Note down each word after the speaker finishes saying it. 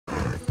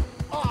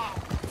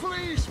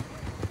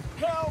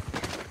Help!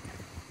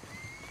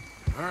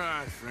 All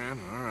right, friend,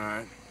 all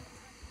right.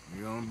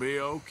 You're gonna be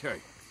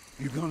okay.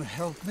 You gonna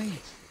help me?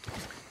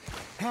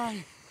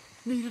 I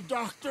need a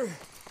doctor.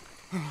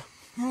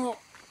 Oh,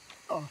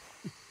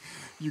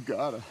 you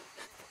gotta.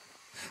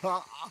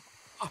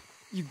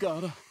 You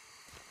gotta.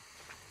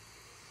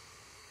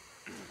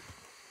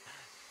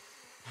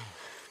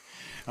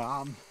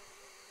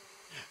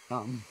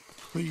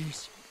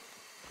 Please.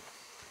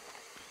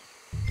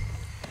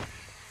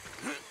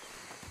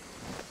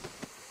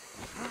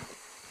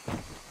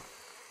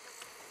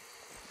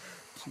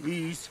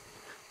 Please,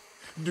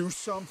 do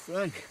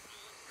something.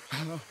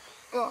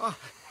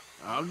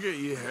 I'll get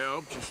you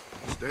help. Just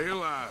stay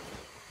alive.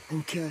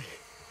 Okay.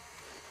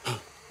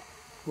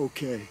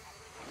 Okay.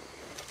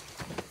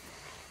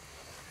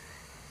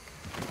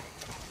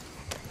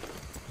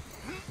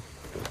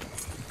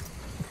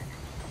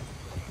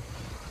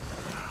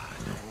 I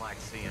don't like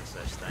seeing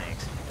such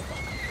things.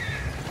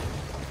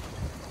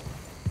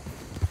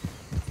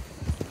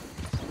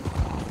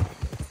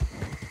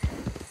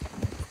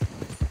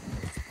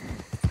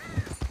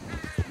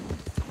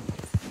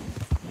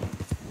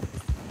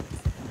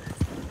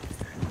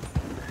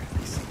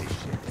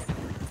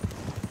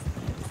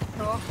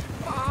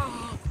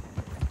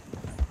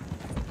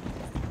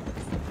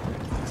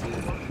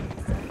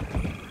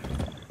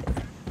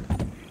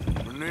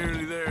 We're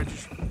nearly there.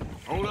 Just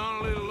hold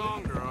on a little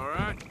longer, all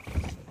right?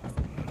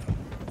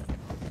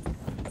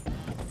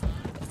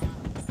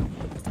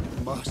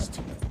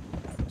 Must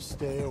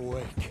stay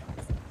awake.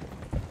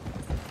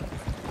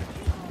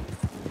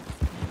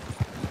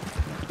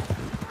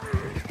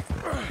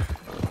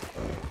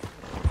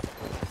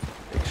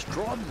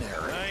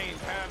 Extraordinary. I ain't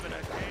having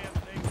a damn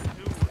thing to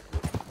do with it.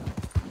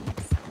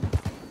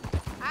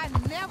 I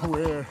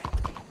never...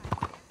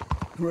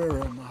 Where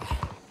am I?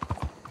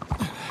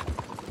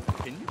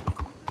 Can you?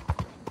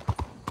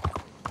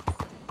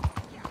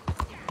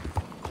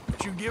 But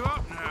you give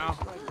up now.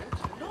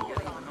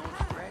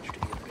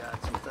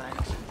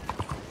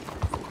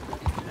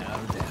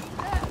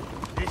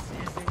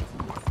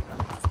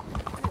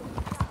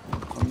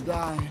 I'm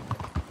dying.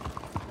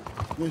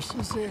 This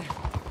is it.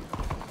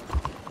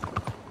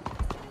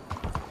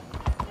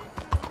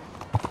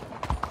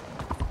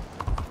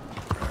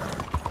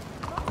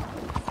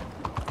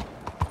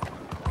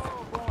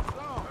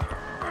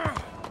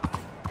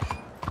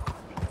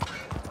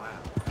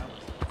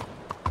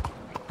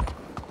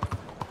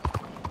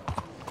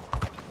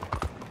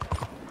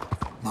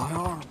 My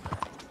arm.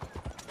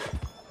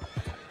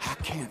 I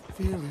can't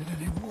feel it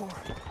anymore.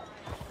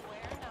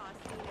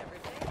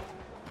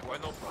 Well,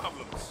 no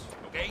problems,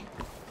 okay?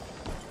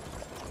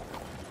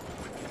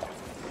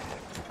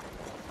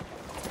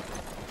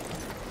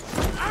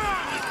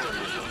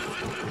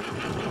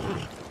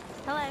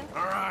 Hello.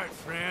 All right,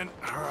 friend.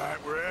 All right,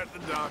 we're at the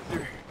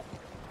doctor.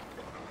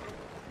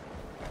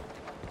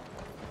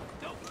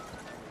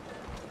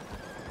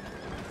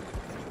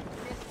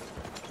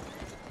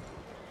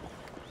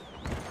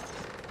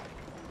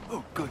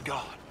 Oh, good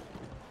God.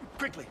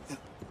 Quickly,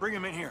 bring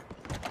him in here.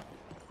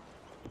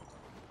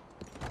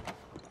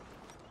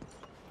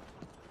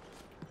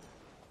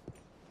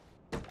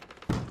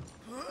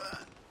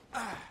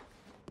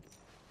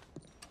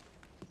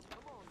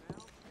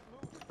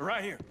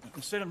 Right here.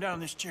 Sit him down in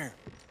this chair.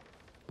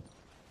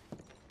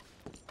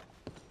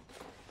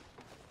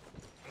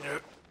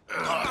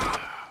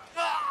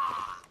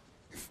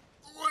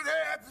 What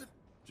happened?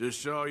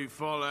 Just saw you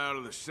fall out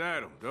of the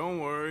saddle. Don't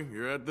worry,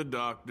 you're at the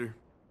doctor.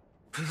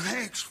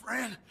 Thanks,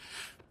 friend.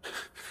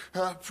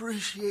 I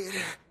appreciate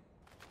it.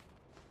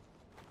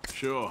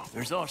 Sure.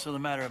 There's also the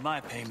matter of my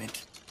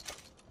payment.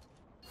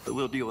 But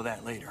we'll deal with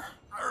that later.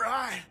 All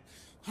right.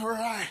 All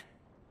right.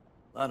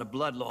 A lot of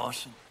blood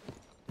loss.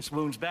 This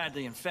wound's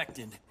badly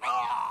infected.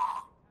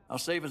 I'll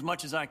save as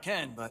much as I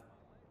can, but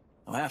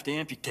I'll have to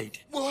amputate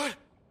it. What?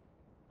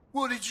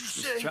 What did you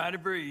Just say? try to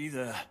breathe.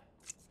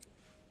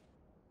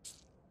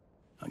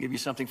 I'll give you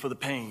something for the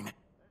pain.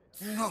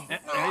 No. There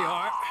you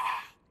are.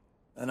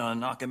 That'll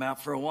knock him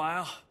out for a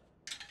while.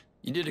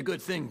 You did a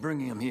good thing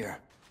bringing him here.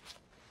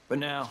 But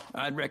now,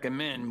 I'd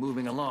recommend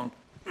moving along.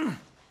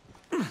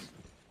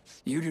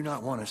 You do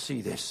not want to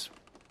see this.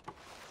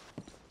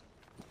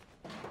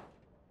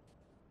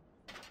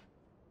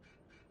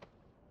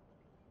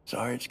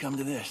 Sorry it's come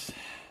to this.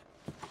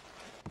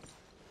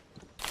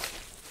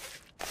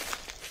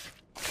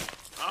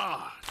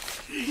 Ah,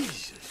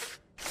 Jesus.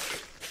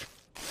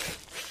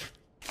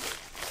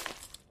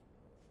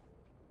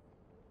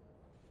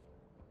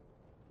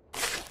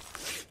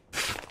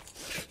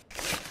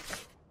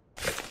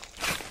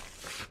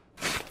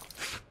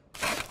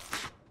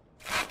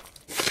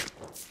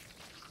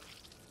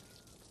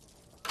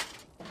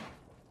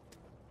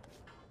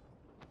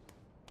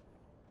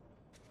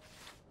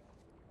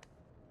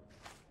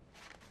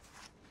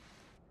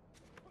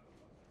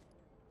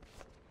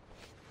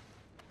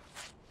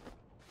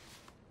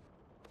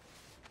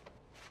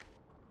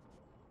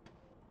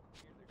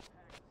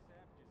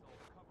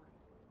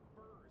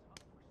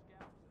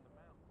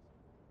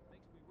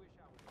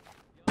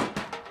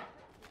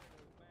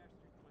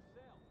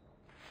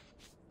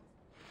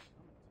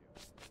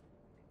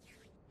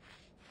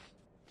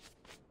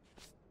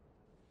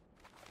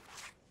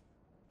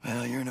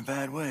 you're in a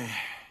bad way.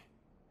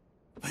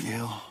 But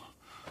you'll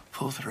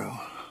pull through.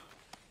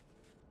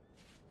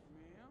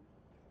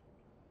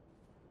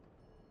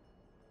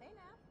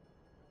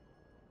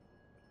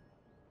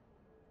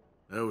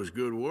 That was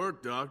good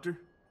work, Doctor.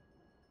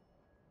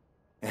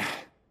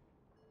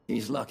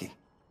 He's lucky.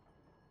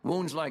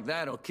 Wounds like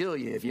that'll kill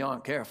you if you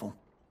aren't careful.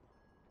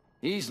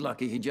 He's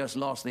lucky he just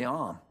lost the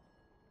arm.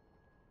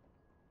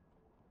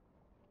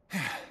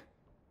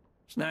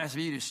 It's nice of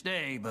you to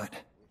stay, but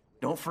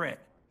don't fret.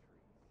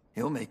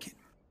 He'll make it.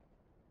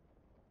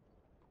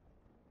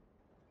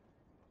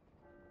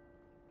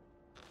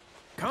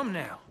 Come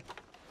now.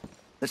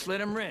 Let's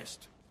let him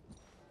rest.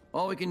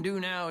 All we can do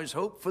now is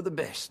hope for the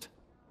best.